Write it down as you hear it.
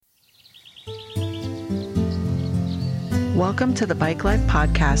Welcome to the Bike Life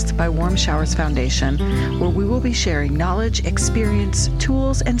Podcast by Warm Showers Foundation, where we will be sharing knowledge, experience,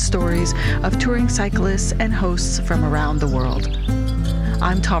 tools, and stories of touring cyclists and hosts from around the world.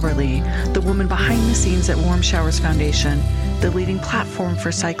 I'm Tara Lee, the woman behind the scenes at Warm Showers Foundation, the leading platform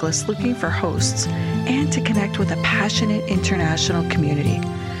for cyclists looking for hosts and to connect with a passionate international community.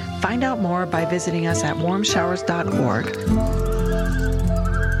 Find out more by visiting us at warmshowers.org.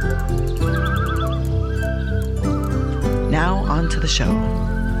 Now, on to the show.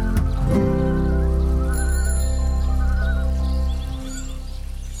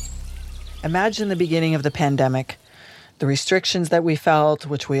 Imagine the beginning of the pandemic, the restrictions that we felt,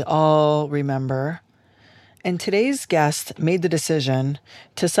 which we all remember. And today's guest made the decision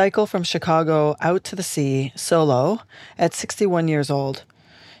to cycle from Chicago out to the sea solo at 61 years old.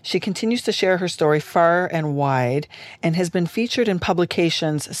 She continues to share her story far and wide and has been featured in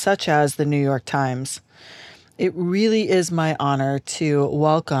publications such as the New York Times. It really is my honor to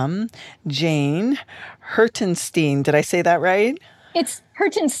welcome Jane Hertenstein. Did I say that right? It's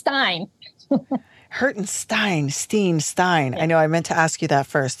Hertenstein. Stein. I know I meant to ask you that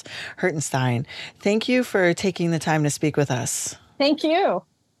first. Hertenstein. Thank you for taking the time to speak with us. Thank you.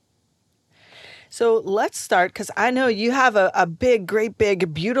 So let's start, because I know you have a great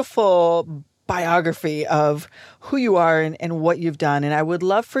big, beautiful biography of who you are and what you've done. And I would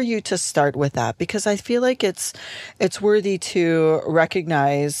love for you to start with that, because I feel like it's worthy to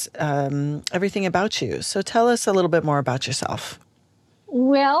recognize everything about you. So tell us a little bit more about yourself.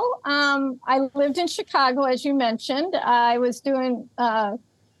 Well, I lived in Chicago, as you mentioned. I was doing,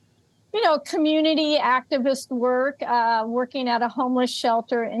 community activist work, working at a homeless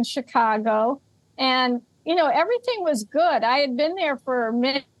shelter in Chicago. And, everything was good. I had been there for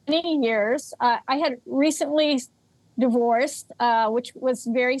many years. I had recently divorced, which was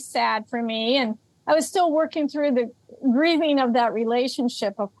very sad for me. And I was still working through the grieving of that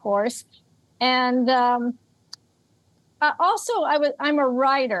relationship, of course. And also, I'm a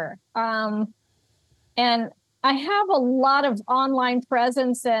writer. And I have a lot of online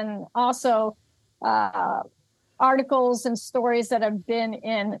presence and also articles and stories that have been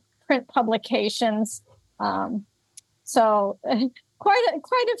in print publications. So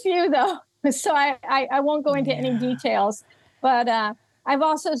quite a few, though. So I won't go into any details. But I've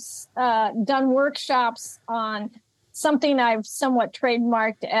also done workshops on something I've somewhat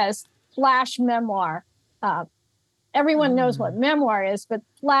trademarked as flash memoir. Everyone knows what memoir is, but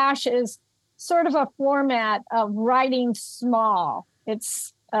flash is sort of a format of writing small.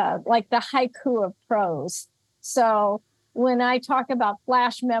 It's like the haiku of prose. So when I talk about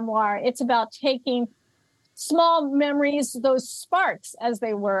flash memoir, it's about taking small memories, those sparks as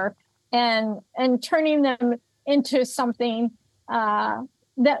they were, and turning them into something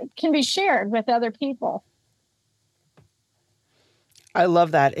that can be shared with other people. I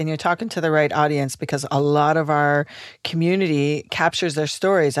love that. And you're talking to the right audience, because a lot of our community captures their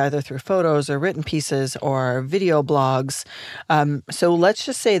stories either through photos or written pieces or video blogs. So let's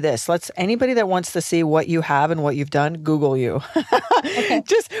just say this. Anybody that wants to see what you have and what you've done, Google you. Okay.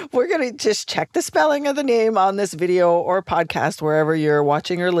 We're going to just check the spelling of the name on this video or podcast, wherever you're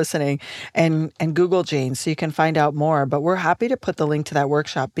watching or listening, and Google Jane so you can find out more. But we're happy to put the link to that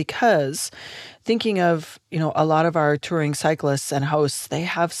workshop, because thinking of, a lot of our touring cyclists and hosts, they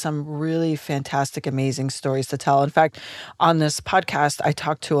have some really fantastic, amazing stories to tell. In fact, on this podcast, I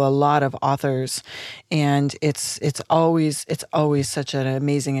talk to a lot of authors, and it's always such an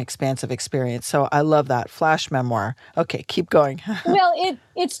amazing, expansive experience. So I love that. Flash memoir. Okay, keep going. Well,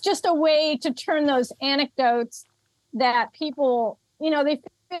 it's just a way to turn those anecdotes that people, they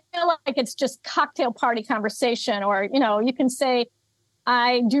feel like it's just cocktail party conversation, or, you can say,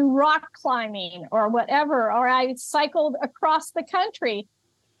 I do rock climbing or whatever, or I cycled across the country,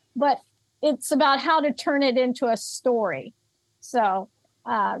 but it's about how to turn it into a story. So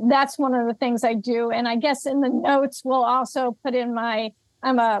that's one of the things I do. And I guess in the notes, we'll also put in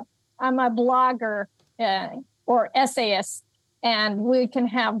I'm a blogger or essayist, and we can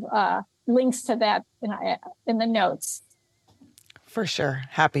have links to that in the notes. For sure.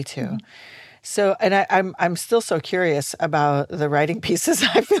 Happy to. Mm-hmm. So, and I'm still so curious about the writing pieces.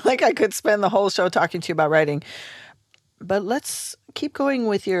 I feel like I could spend the whole show talking to you about writing. But let's keep going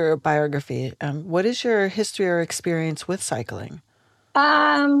with your biography. What is your history or experience with cycling?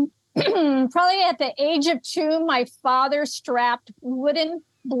 Probably at the age of 2, my father strapped wooden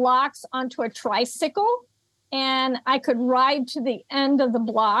blocks onto a tricycle, and I could ride to the end of the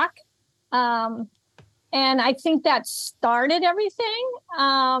block. And I think that started everything.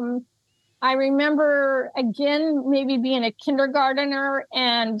 I remember, again, maybe being a kindergartner,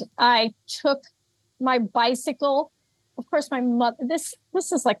 and I took my bicycle. Of course, my mother, this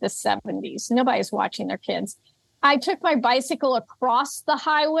is like the 70s. Nobody's watching their kids. I took my bicycle across the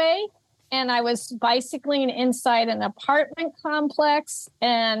highway, and I was bicycling inside an apartment complex,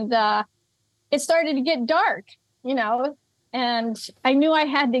 and it started to get dark, and I knew I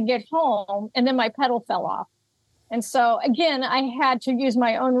had to get home, and then my pedal fell off. And so again, I had to use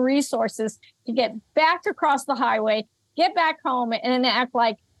my own resources to get back across the highway, get back home, and then act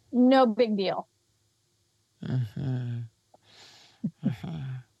like no big deal. Mm-hmm. Mm-hmm.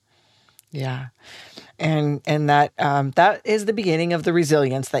 Yeah. And that is the beginning of the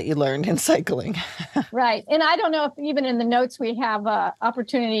resilience that you learned in cycling. Right. And I don't know if even in the notes we have a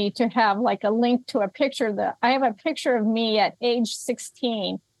opportunity to have like a link to a picture. I have a picture of me at age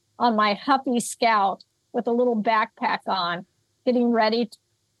 16 on my Huffy Scout with a little backpack on, getting ready to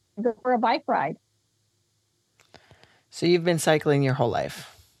go for a bike ride. So you've been cycling your whole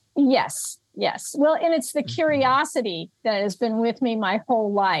life? Yes. Well, and it's the curiosity that has been with me my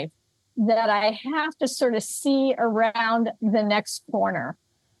whole life, that I have to sort of see around the next corner.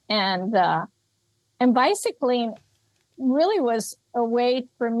 And bicycling really was a way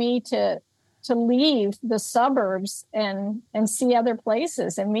for me to leave the suburbs and see other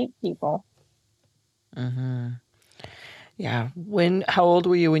places and meet people. Mm-hmm. Yeah. How old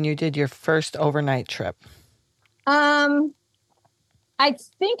were you when you did your first overnight trip? I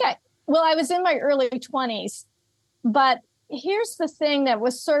think I was in my early 20s, but here's the thing that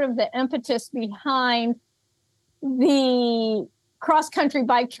was sort of the impetus behind the cross-country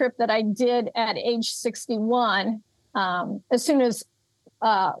bike trip that I did at age 61, as soon as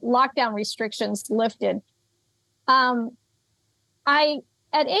lockdown restrictions lifted. At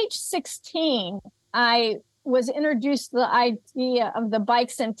age 16, I was introduced to the idea of the Bike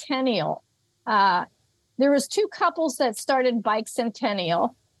Centennial. There was two couples that started Bike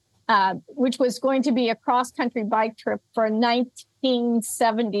Centennial, which was going to be a cross-country bike trip for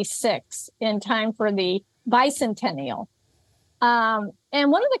 1976 in time for the bicentennial. And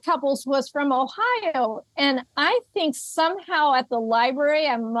one of the couples was from Ohio. And I think somehow at the library,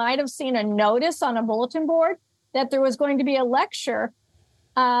 I might have seen a notice on a bulletin board that there was going to be a lecture.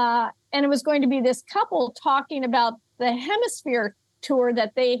 And it was going to be this couple talking about the hemisphere tour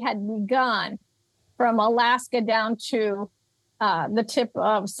that they had begun from Alaska down to the tip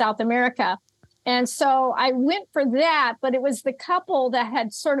of South America. And so I went for that, but it was the couple that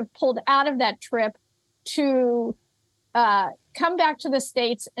had sort of pulled out of that trip to come back to the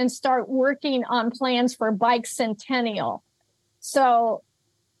States and start working on plans for Bike Centennial. So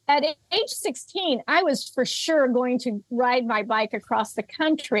at age 16, I was for sure going to ride my bike across the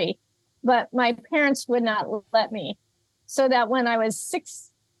country, but my parents would not let me. So that when I was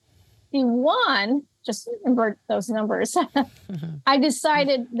 61, just invert those numbers, I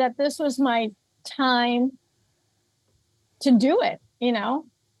decided that this was my time to do it,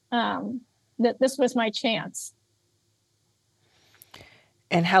 that this was my chance.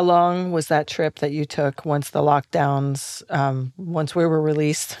 And how long was that trip that you took once the lockdowns, once we were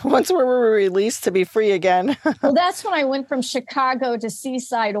released to be free again? Well, that's when I went from Chicago to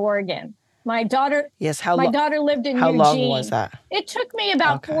Seaside, Oregon. My daughter, my daughter lived in Eugene. How long was that? It took me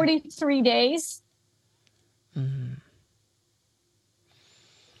about 43 days. Mm-hmm.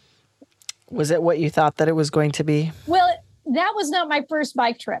 Was it what you thought that it was going to be? Well, that was not my first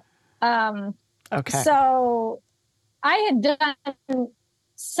bike trip. So I had done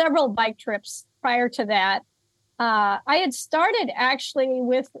several bike trips prior to that. I had started actually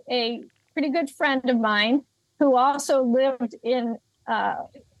with a pretty good friend of mine who also lived in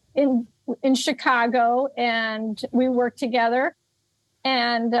Chicago, and we worked together.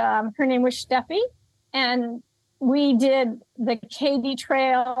 And her name was Steffi, and we did the Katy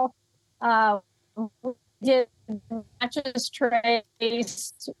Trail. We did Natchez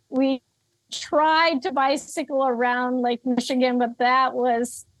Trace. We tried to bicycle around Lake Michigan, but that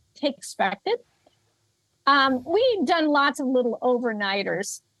was expected. We'd done lots of little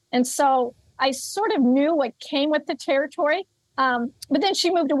overnighters. And so I sort of knew what came with the territory. But then she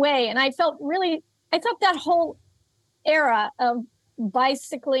moved away, and I thought that whole era of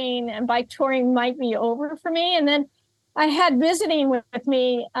bicycling and bike touring might be over for me. And then I had visiting with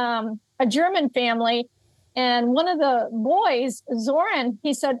me a German family. And one of the boys, Zoran,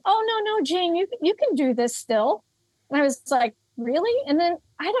 he said, "Oh, no, Jane, you can do this still." And I was like, "Really?" And then,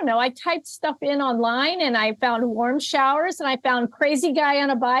 I don't know, I typed stuff in online, and I found warm showers, and I found Crazy Guy on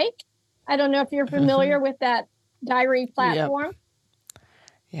a Bike. I don't know if you're familiar with that diary platform.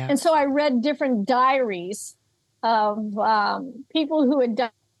 Yeah. And so I read different diaries of people who had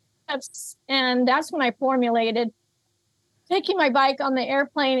done trips. And that's when I formulated taking my bike on the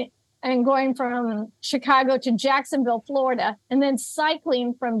airplane and going from Chicago to Jacksonville, Florida, and then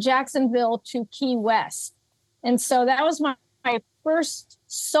cycling from Jacksonville to Key West. And so that was my first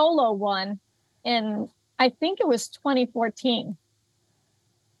solo one. And I think it was 2014.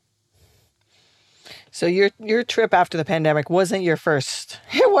 So your trip after the pandemic wasn't your first.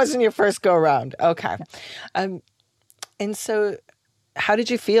 It wasn't your first go around. Okay. And so how did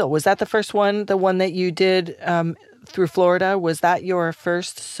you feel? Was that the first one, the one that you did through Florida? Was that your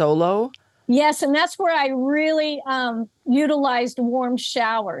first solo? Yes, and that's where I really utilized warm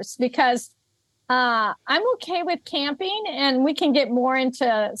showers because I'm okay with camping, and we can get more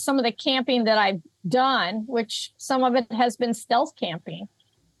into some of the camping that I've done, which some of it has been stealth camping.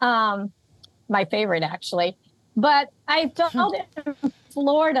 My favorite, actually. But I felt in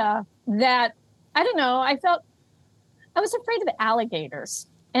Florida that, I don't know, I was afraid of alligators.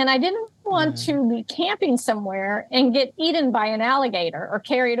 And I didn't want to be camping somewhere and get eaten by an alligator or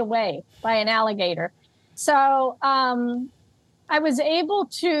carried away by an alligator. So I was able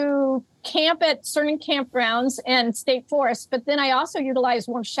to camp at certain campgrounds and state forests, but then I also utilized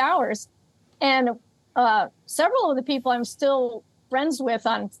warm showers. And several of the people I'm still friends with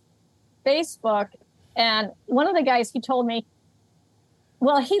on Facebook, and one of the guys, he told me,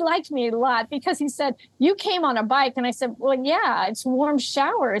 well, he liked me a lot because he said, you came on a bike. And I said, well, yeah, it's warm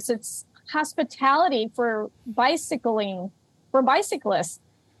showers. It's hospitality for bicycling, for bicyclists.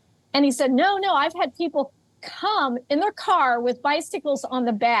 And he said, no, I've had people come in their car with bicycles on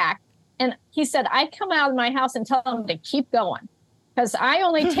the back. And he said, I come out of my house and tell them to keep going because I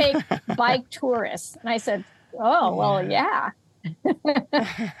only take bike tourists. And I said, oh, well, yeah.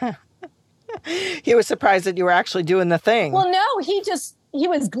 He was surprised that you were actually doing the thing. Well, no, he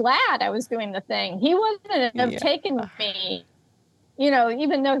was glad I was doing the thing. He wouldn't have taken me,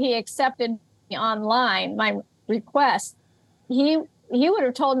 even though he accepted me online, my request, he would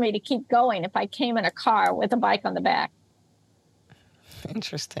have told me to keep going if I came in a car with a bike on the back.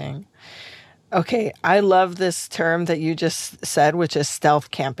 Interesting. Okay, I love this term that you just said, which is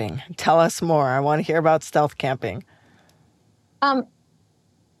stealth camping. Tell us more. I want to hear about stealth camping.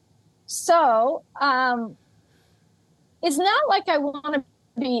 So it's not like I want to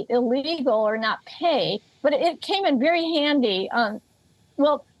be illegal or not pay, but it came in very handy.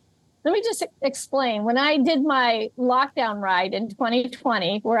 Well, let me just explain. When I did my lockdown ride in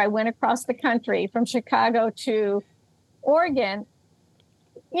 2020, where I went across the country from Chicago to Oregon,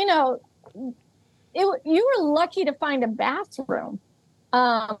 you were lucky to find a bathroom.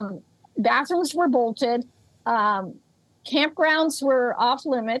 Bathrooms were bolted. Campgrounds were off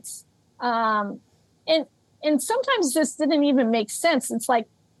limits. And sometimes this didn't even make sense. It's like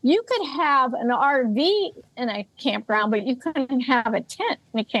you could have an RV in a campground, but you couldn't have a tent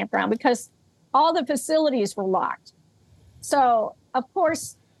in a campground because all the facilities were locked. So, of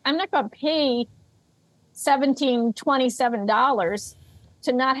course, I'm not going to pay $17, $27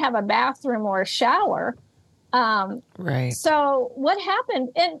 to not have a bathroom or a shower. Right. So what happened?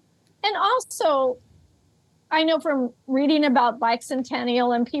 And also, I know from reading about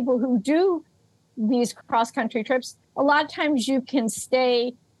Bicentennial and people who do these cross-country trips, a lot of times you can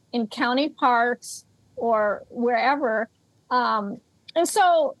stay in county parks or wherever. And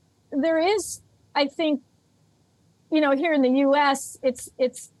so there is, I think, here in the U.S., it's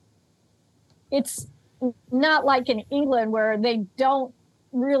not like in England where they don't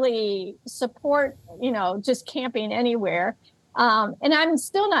really support, just camping anywhere. And I'm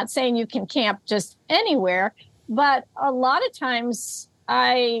still not saying you can camp just anywhere, but a lot of times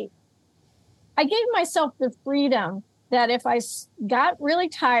I gave myself the freedom that if I got really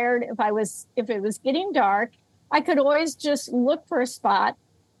tired, if it was getting dark, I could always just look for a spot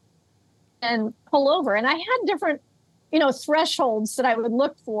and pull over. And I had different, thresholds that I would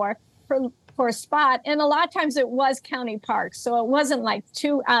look for a spot. And a lot of times it was county parks. So it wasn't like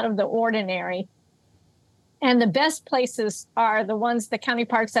too out of the ordinary. And the best places are the county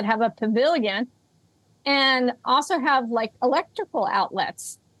parks that have a pavilion and also have like electrical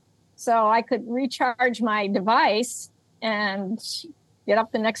outlets. So I could recharge my device and get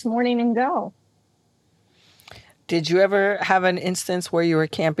up the next morning and go. Did you ever have an instance where you were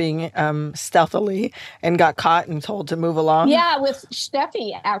camping stealthily and got caught and told to move along? Yeah, with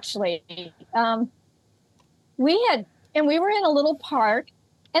Steffi, actually. We were in a little park,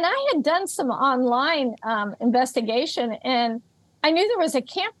 and I had done some online investigation, and I knew there was a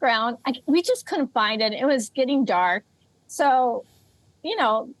campground. We just couldn't find it. It was getting dark. So,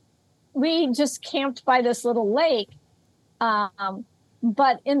 we just camped by this little lake.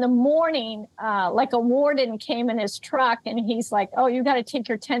 But in the morning, like a warden came in his truck and he's like, oh, you got to take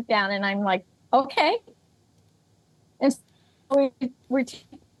your tent down. And I'm like, okay. And so we're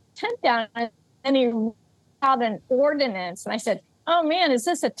tent down, and he wrote out an ordinance. And I said, "Oh man, is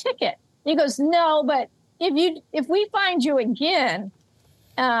this a ticket?" And he goes, "No, but if we find you again,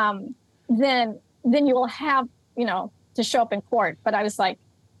 then you will have, to show up in court." But I was like,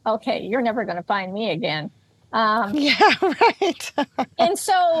 "Okay, you're never going to find me again." Yeah, right. And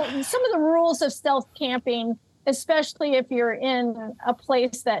so some of the rules of stealth camping, especially if you're in a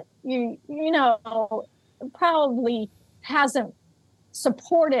place that probably hasn't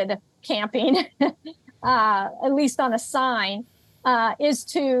supported camping, at least on a sign, is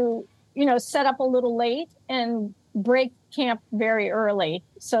to, set up a little late and break camp very early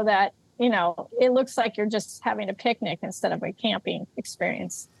so that, it looks like you're just having a picnic instead of a camping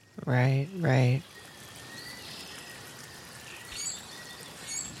experience. Right, right.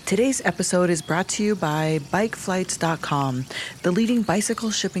 Today's episode is brought to you by BikeFlights.com, the leading bicycle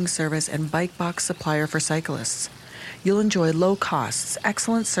shipping service and bike box supplier for cyclists. You'll enjoy low costs,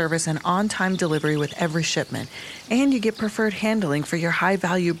 excellent service, and on-time delivery with every shipment, and you get preferred handling for your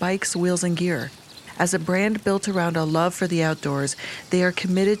high-value bikes, wheels, and gear. As a brand built around a love for the outdoors, they are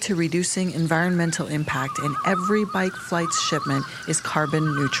committed to reducing environmental impact, and every Bike Flights shipment is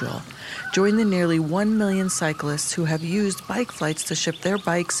carbon neutral. Join the nearly 1 million cyclists who have used Bike Flights to ship their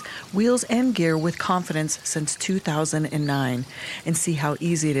bikes, wheels, and gear with confidence since 2009, and see how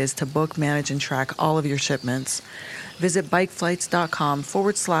easy it is to book, manage, and track all of your shipments. Visit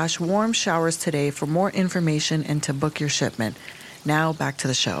bikeflights.com/warm showers today for more information and to book your shipment. Now back to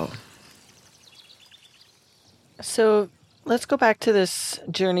the show. So let's go back to this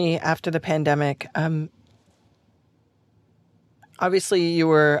journey after the pandemic. Obviously, you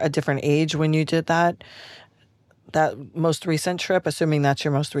were a different age when you did that most recent trip, assuming that's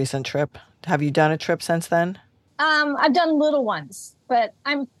your most recent trip. Have you done a trip since then? I've done little ones, but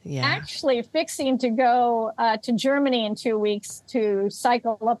I'm actually fixing to go to Germany in 2 weeks to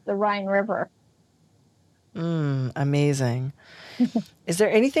cycle up the Rhine River. Amazing. Is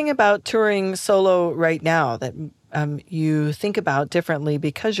there anything about touring solo right now that you think about differently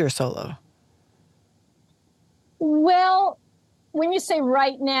because you're solo? Well, when you say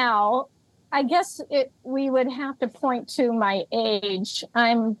right now, I guess we would have to point to my age.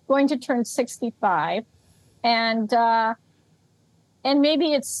 I'm going to turn 65, and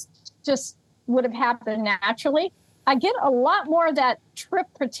maybe it's just would have happened naturally. I get a lot more of that trip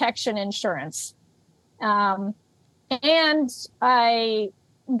protection insurance. And I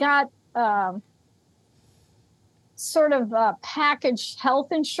got sort of a package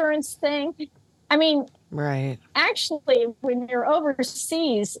health insurance thing. I mean, right. Actually, when you're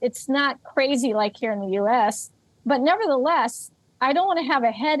overseas, it's not crazy like here in the U.S. But nevertheless, I don't want to have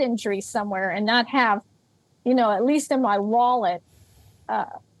a head injury somewhere and not have, at least in my wallet, a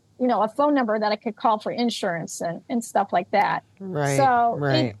phone number that I could call for insurance and stuff like that. Right. So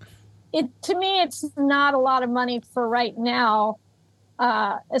right. It to me, it's not a lot of money for right now,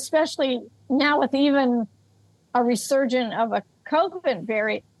 especially now with even a resurgence of a COVID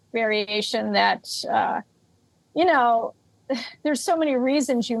variation that, there's so many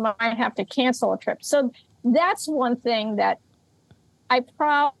reasons you might have to cancel a trip. So that's one thing that I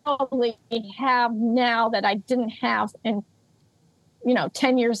probably have now that I didn't have in,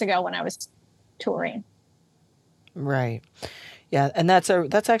 10 years ago when I was touring. Right. Yeah, and that's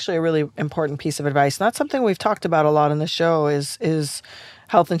actually a really important piece of advice. Not something we've talked about a lot on the show is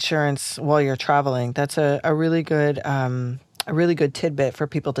health insurance while you're traveling. That's a really good tidbit for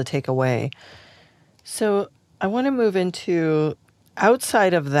people to take away. So I want to move into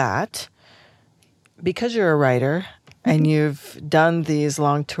outside of that, because you're a writer and you've done these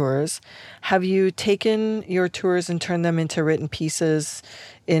long tours. Have you taken your tours and turned them into written pieces?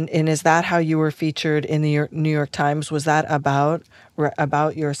 And is that how you were featured in the New York Times? Was that about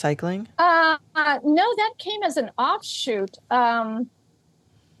your cycling? No, that came as an offshoot. I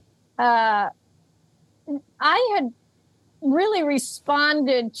had really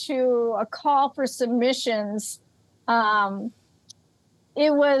responded to a call for submissions. It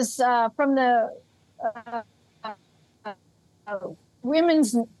was from the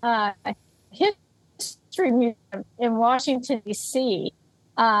Women's History Museum in Washington, D.C.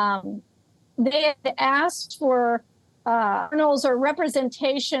 They had asked for journals or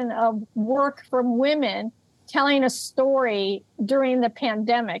representation of work from women telling a story during the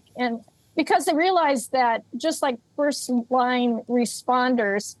pandemic. And because they realized that just like first line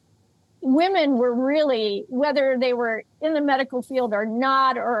responders, women were really, whether they were in the medical field or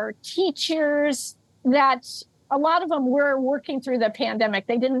not, or teachers, that a lot of them were working through the pandemic.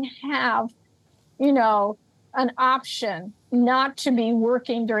 They didn't have, an option not to be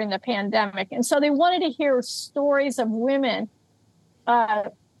working during the pandemic. And so they wanted to hear stories of women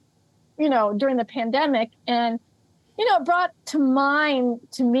during the pandemic. And, it brought to mind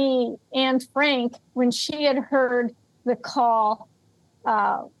to me Anne Frank when she had heard the call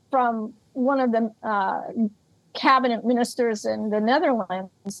from one of the cabinet ministers in the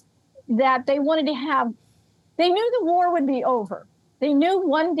Netherlands that they wanted to they knew the war would be over. They knew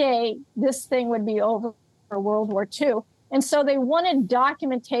one day this thing would be over for World War II. And so they wanted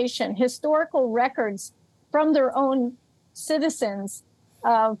documentation, historical records from their own citizens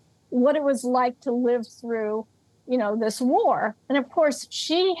of what it was like to live through, this war. And of course,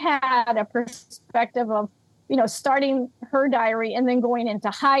 she had a perspective of, starting her diary and then going into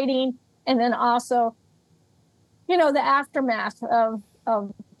hiding. And then also, the aftermath of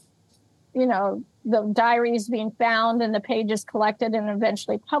the diaries being found and the pages collected and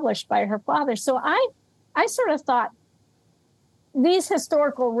eventually published by her father. So I sort of thought these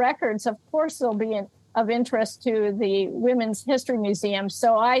historical records, of course, will be of interest to the Women's History Museum.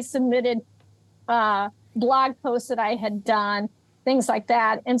 So I submitted blog posts that I had done, things like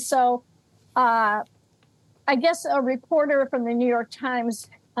that. And so I guess a reporter from the New York Times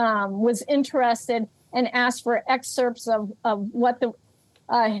was interested and asked for excerpts of what the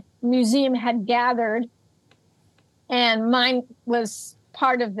museum had gathered. And mine was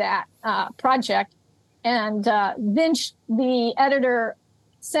part of that project. And then the editor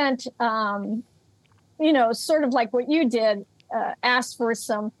sent, sort of like what you did, asked for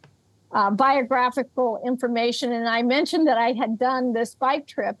some biographical information. And I mentioned that I had done this bike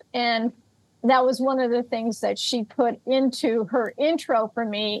trip. And that was one of the things that she put into her intro for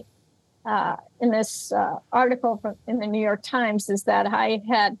me in this article in the New York Times, is that I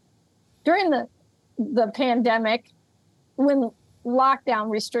had, during the pandemic, when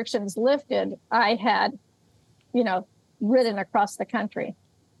lockdown restrictions lifted, I had, ridden across the country.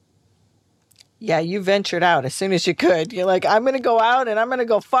 Yeah, you ventured out as soon as you could. You're like, I'm going to go out and I'm going to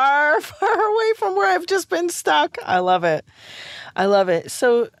go far, far away from where I've just been stuck. I love it. I love it.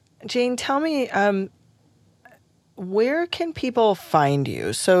 So, Jane, tell me, where can people find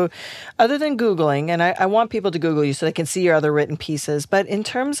you? So other than Googling, and I want people to Google you so they can see your other written pieces, but in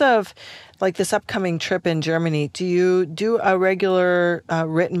terms of like this upcoming trip in Germany, do you do a regular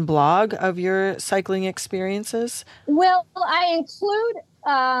written blog of your cycling experiences? Well, I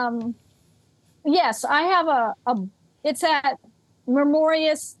include, yes, I have it's at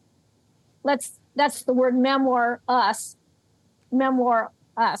Memorious, that's the word Memoir Us,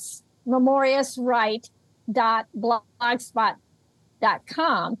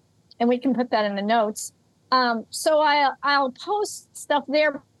 memoriuswrite.blogspot.com, and we can put that in the notes. So I'll post stuff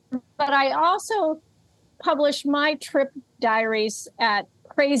there, but I also publish my trip diaries at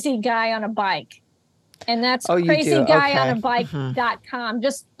Crazy Guy on a Bike, and that's crazyguyonabike.com.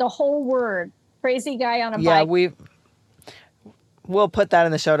 Just the whole word, Crazy Guy on a Bike. Yeah, we'll put that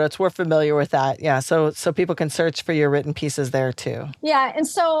in the show notes. We're familiar with that. Yeah, so people can search for your written pieces there too. Yeah, and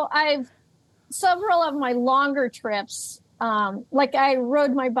so several of my longer trips, like I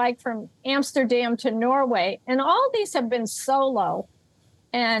rode my bike from Amsterdam to Norway, and all of these have been solo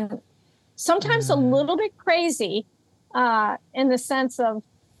and sometimes a little bit crazy in the sense of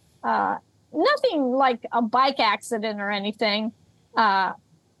nothing like a bike accident or anything,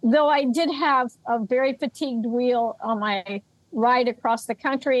 though I did have a very fatigued wheel on my ride across the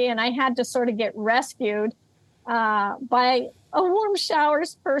country, and I had to sort of get rescued by a warm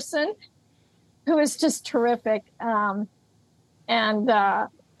showers person who is just terrific. And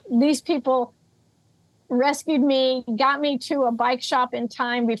these people rescued me, got me to a bike shop in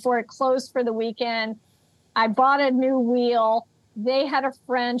time before it closed for the weekend. I bought a new wheel. They had a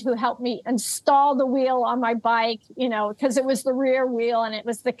friend who helped me install the wheel on my bike, because it was the rear wheel and it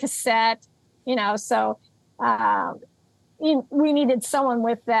was the cassette, so we needed someone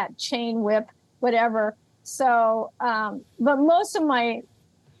with that chain whip, whatever. So, but most of my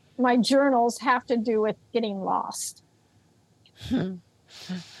journals have to do with getting lost.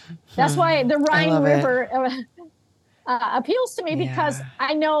 That's why the Rhine River appeals to me, because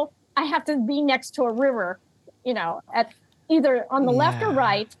I know I have to be next to a river, at either on the left or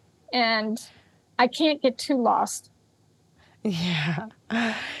right, and I can't get too lost. Yeah.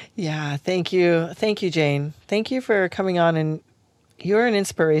 Yeah. Thank you. Thank you, Jane. Thank you for coming on, and you're an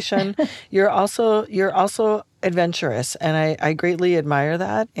inspiration. You're also adventurous, and I greatly admire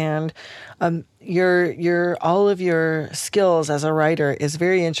that. And your all of your skills as a writer is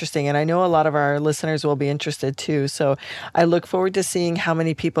very interesting, and I know a lot of our listeners will be interested too. So I look forward to seeing how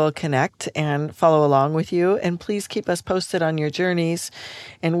many people connect and follow along with you. And please keep us posted on your journeys.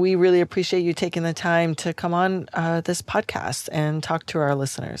 And we really appreciate you taking the time to come on this podcast and talk to our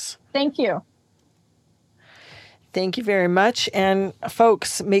listeners. Thank you. Thank you very much. And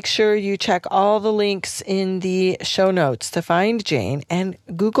folks, make sure you check all the links in the show notes to find Jane and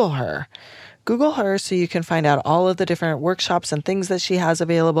Google her. Google her so you can find out all of the different workshops and things that she has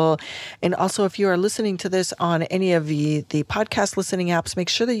available. And also, if you are listening to this on any of the podcast listening apps, make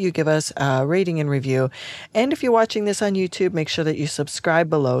sure that you give us a rating and review. And if you're watching this on YouTube, make sure that you subscribe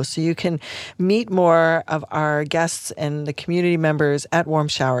below so you can meet more of our guests and the community members at Warm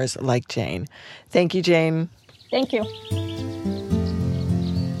Showers like Jane. Thank you, Jane. Thank you.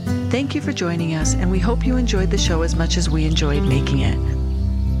 Thank you for joining us, and we hope you enjoyed the show as much as we enjoyed making it.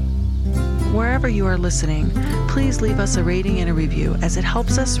 Wherever you are listening, please leave us a rating and a review as it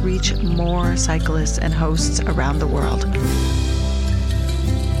helps us reach more cyclists and hosts around the world.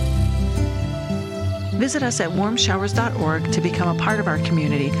 Visit us at warmshowers.org to become a part of our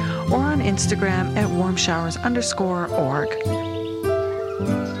community, or on Instagram at warmshowers_org.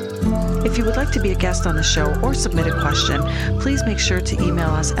 If you would like to be a guest on the show or submit a question, please make sure to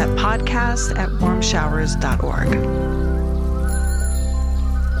email us at podcast@warmshowers.org.